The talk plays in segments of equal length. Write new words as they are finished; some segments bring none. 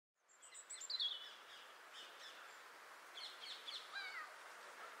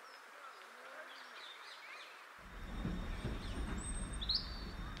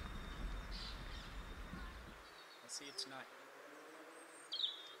see you tonight.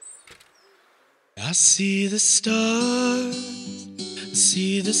 I see the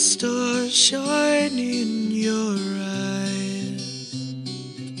stars shine in your eyes.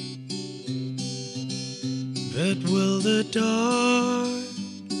 But will the dark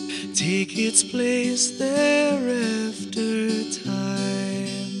take its place there after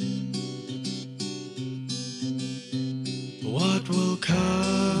time? What will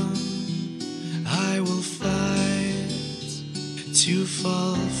come, I will fight to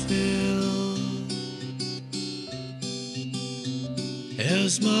fulfill.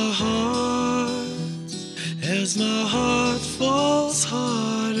 As my heart falls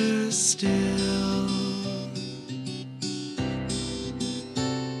harder still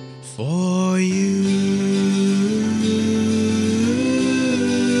for you.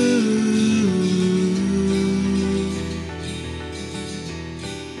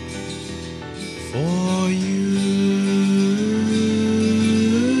 For you.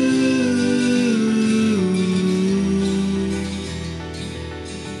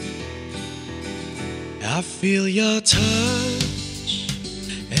 I feel your touch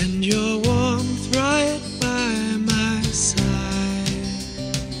and your warmth right by my side,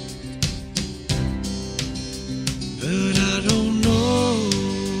 but I don't know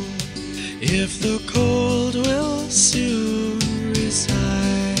if the cold will soon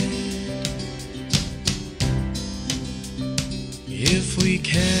reside. If we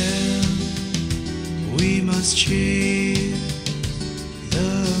can, we must chase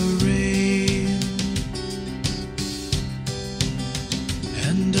the rain,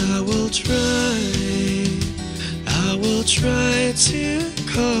 and I will try to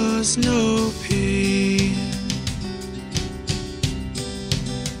cause no pain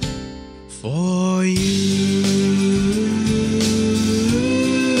for you.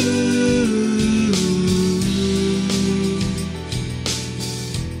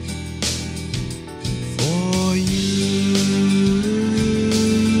 For you.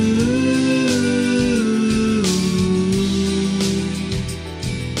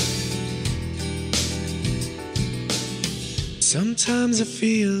 Sometimes I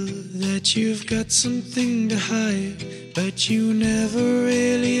feel that you've got something to hide, but you never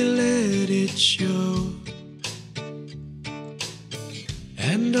really let it show.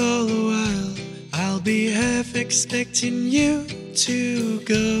 And all the while I'll be half expecting you to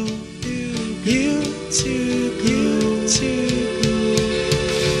go, you to go.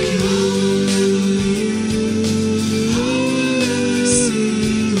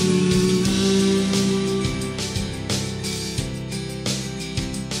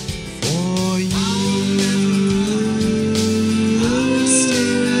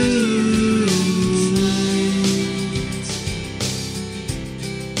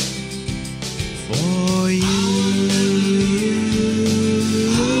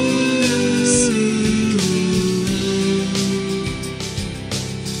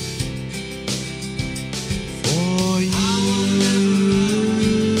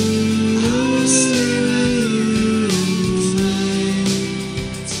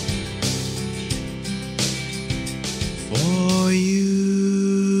 For you.